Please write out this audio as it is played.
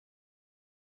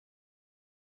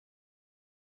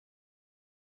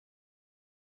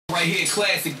Right here,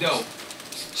 classic though.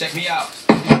 Check me out.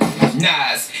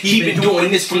 Nas, he been doing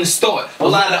this from the start. A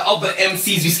lot of other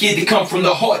MCs be scared to come from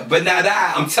the heart, but not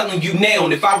I. I'm telling you now,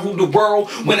 and if I rule the world,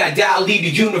 when I die, I'll leave the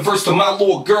universe to my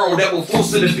little girl that will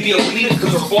force her to be a leader,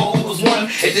 cause her father was one.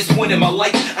 At this point in my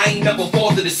life, I ain't never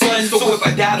fathered a son, so if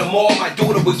I die tomorrow, my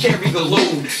daughter would carry the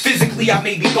load. Physically, I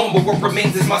may be gone, but what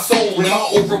remains is my soul, and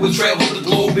my aura would travel the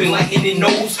globe, enlightening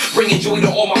knows, bringing joy to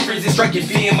all my friends and striking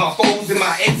fear in my foes. In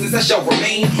my exes, I shall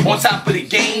remain on top of the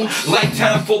game.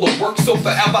 Lifetime full of work, so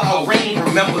forever I'll reign.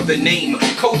 Remember the name,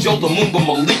 Kojo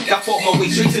Hotflow. I fought my way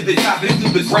straight to the top and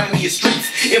through the grimiest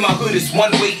streets. In my hood, it's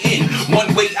one way in,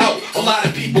 one way out. A lot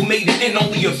of people made it in,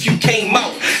 only a few came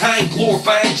out. I ain't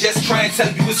glorifying, just trying to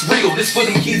tell you it's real. This for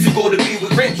them kids who go to be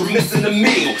with grands for missing the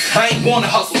meal. I ain't wanna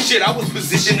hustle shit, I was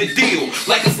positioned to deal.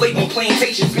 Like a slave on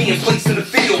plantations being placed in the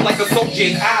field. Like a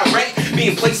soldier in Iraq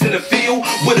being placed in the field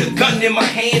with a gun in my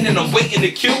hand and I'm waiting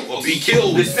to kill or be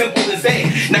killed. As simple as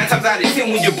that. 9 times out of 10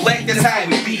 when you're black, that's how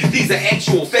it be. These are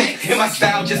actual facts, and my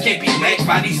style just can't be matched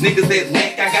by these niggas that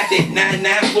lack. I got that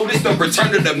 9-9 flow, this the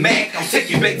return of the Mac. I'll take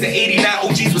you back to 89,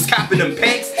 OGs was copping them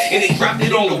packs, and they dropped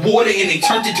it on the water and they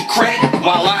turned it to crack.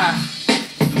 While I,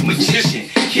 magician,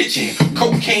 kitchen,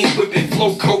 cocaine whipping,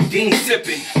 flow codeine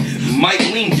sipping, might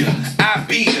lean ya, I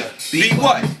be the, be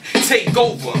what? Take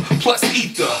over, plus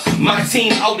ether. My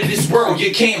team out of this world,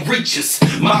 you can't reach us.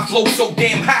 My flow so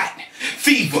damn hot.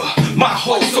 Fever, my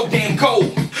heart so damn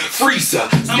cold. Freezer,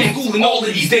 I'm fooling all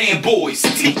of these damn boys.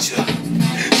 Teacher,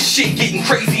 shit getting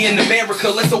crazy in America.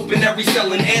 Let's open every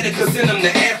cell in Attica, send them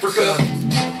to Africa.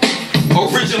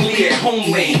 Originally at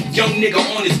homeland, young nigga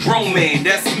on his grown man,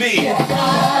 that's me.